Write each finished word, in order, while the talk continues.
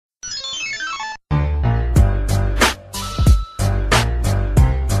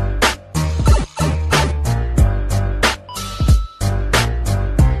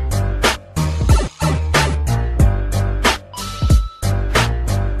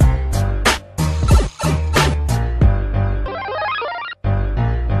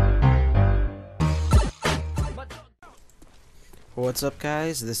What's up,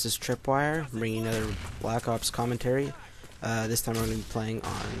 guys? This is TRiiPWiiRE bringing another Black Ops commentary. This time we're going to be playing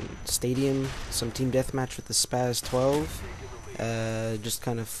on Stadium, some team deathmatch with the SPAS 12. Just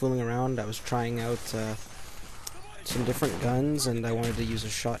kind of fooling around. I was trying out some different guns, and I wanted to use a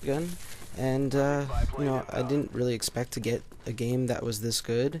shotgun. And you know, I didn't really expect to get a game that was this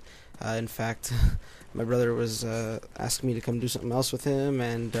good. In fact, my brother was asking me to come do something else with him,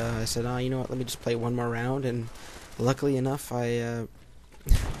 and I said, "Oh, you know what? Let me just play one more round." And luckily enough, I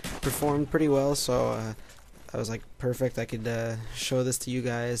performed pretty well, so I was like, perfect, I could show this to you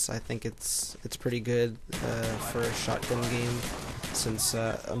guys. I think it's pretty good for a shotgun game, since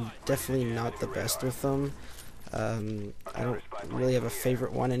I'm definitely not the best with them. I don't really have a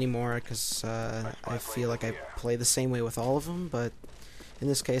favorite one anymore, because I feel like I play the same way with all of them, but in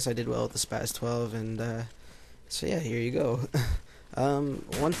this case I did well with the SPAS 12, and so yeah, here you go.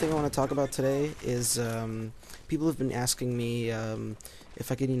 One thing I want to talk about today is people have been asking me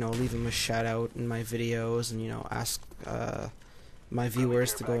if I could, you know, leave them a shout out in my videos, and, you know, ask my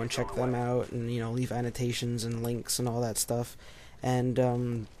viewers to go and check them out, and, you know, leave annotations and links and all that stuff.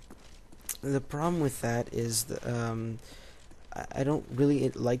 And the problem with that is that I don't really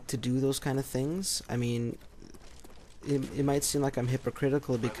like to do those kind of things. I mean, it might seem like I'm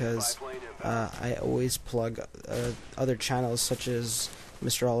hypocritical, because I always plug other channels such as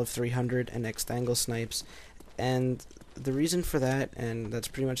Mr. Olive 300 and xDangleSnipes, and the reason for that, and that's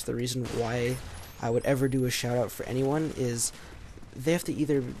pretty much the reason why I would ever do a shout out for anyone, is they have to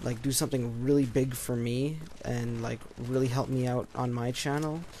either like do something really big for me and like really help me out on my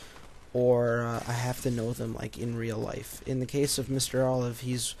channel, or I have to know them like in real life. In the case of Mr. Olive,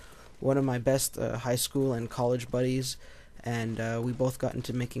 he's one of my best high school and college buddies, and we both got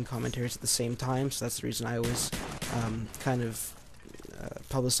into making commentaries at the same time, so that's the reason I always kind of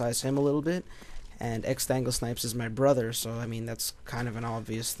publicize him a little bit. And xDangleSnipes is my brother, so I mean, that's kind of an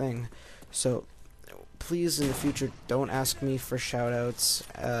obvious thing. So please, in the future, don't ask me for shoutouts,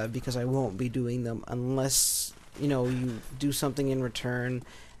 because I won't be doing them unless, you know, you do something in return.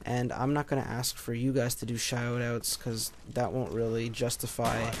 And I'm not going to ask for you guys to do shoutouts, because that won't really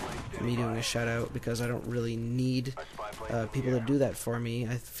justify me doing a shoutout, because I don't really need people to do that for me.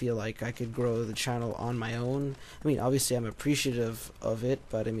 I feel like I could grow the channel on my own. I mean, obviously I'm appreciative of it,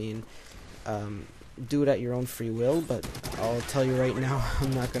 but I mean, do it at your own free will. But I'll tell you right now,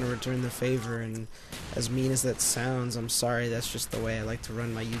 I'm not going to return the favor, and as mean as that sounds, I'm sorry, that's just the way I like to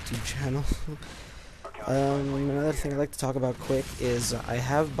run my YouTube channel. Another thing I'd like to talk about quick is I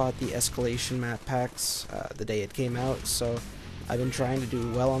have bought the escalation map packs the day it came out, so I've been trying to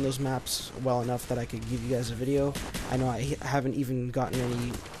do well on those maps, well enough that I could give you guys a video. I know I haven't even gotten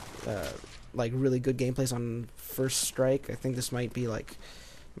any like really good gameplays on First Strike. I think this might be like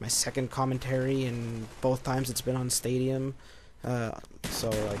my second commentary, and both times it's been on Stadium, so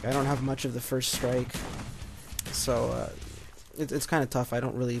like I don't have much of the First Strike, so it's kind of tough. I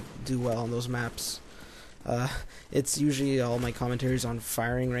don't really do well on those maps. It's usually all my commentaries on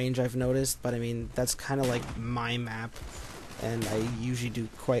firing range, I've noticed, but I mean, that's kind of like my map, and I usually do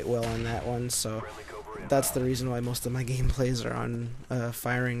quite well on that one, so that's the reason why most of my gameplays are on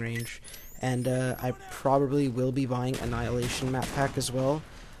firing range. And I probably will be buying Annihilation map pack as well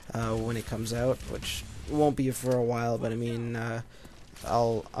when it comes out, which won't be for a while, but I mean,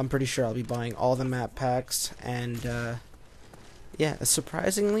 I'm pretty sure I'll be buying all the map packs. And yeah,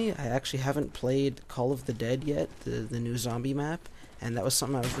 surprisingly, I actually haven't played Call of the Dead yet, the new zombie map, and that was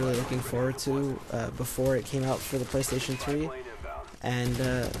something I was really looking forward to before it came out for the PlayStation 3,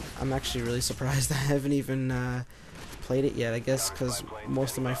 and I'm actually really surprised I haven't even played it yet. I guess because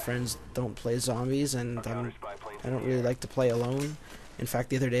most of my friends don't play zombies, and I don't really like to play alone. In fact,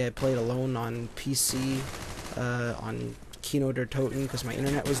 the other day I played alone on PC on Kino der Toten because my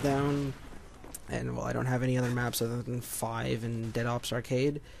internet was down. And, well, I don't have any other maps other than 5 and Dead Ops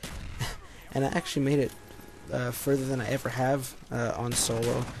Arcade. And I actually made it further than I ever have on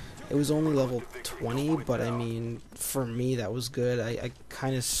solo. It was only level 20, but I mean, for me that was good. I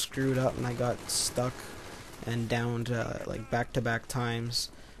kind of screwed up and I got stuck and downed like back-to-back times.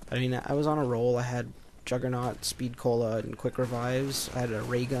 But, I mean, I was on a roll. I had Juggernaut, Speed Cola, and Quick Revives. I had a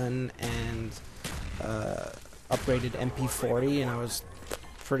ray gun and upgraded MP40, and I was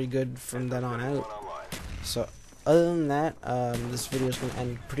pretty good from then on out. So other than that, this video is going to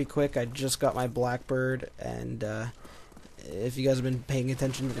end pretty quick. I just got my Blackbird, and if you guys have been paying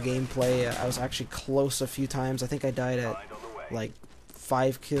attention to the gameplay, I was actually close a few times. I think I died at like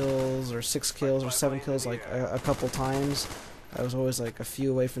 5 kills or 6 kills or 7 kills like a couple times. I was always like a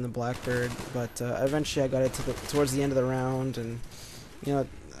few away from the Blackbird, but eventually I got it towards the end of the round, and you know,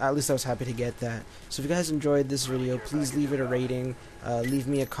 at least I was happy to get that. So if you guys enjoyed this video, please leave it a rating, leave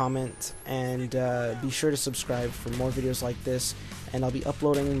me a comment, and be sure to subscribe for more videos like this. And I'll be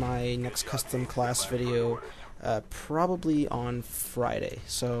uploading my next custom class video probably on Friday.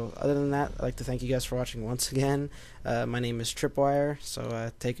 So other than that, I'd like to thank you guys for watching once again. My name is TRiiPWiiRE,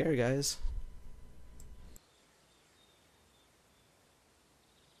 so take care, guys.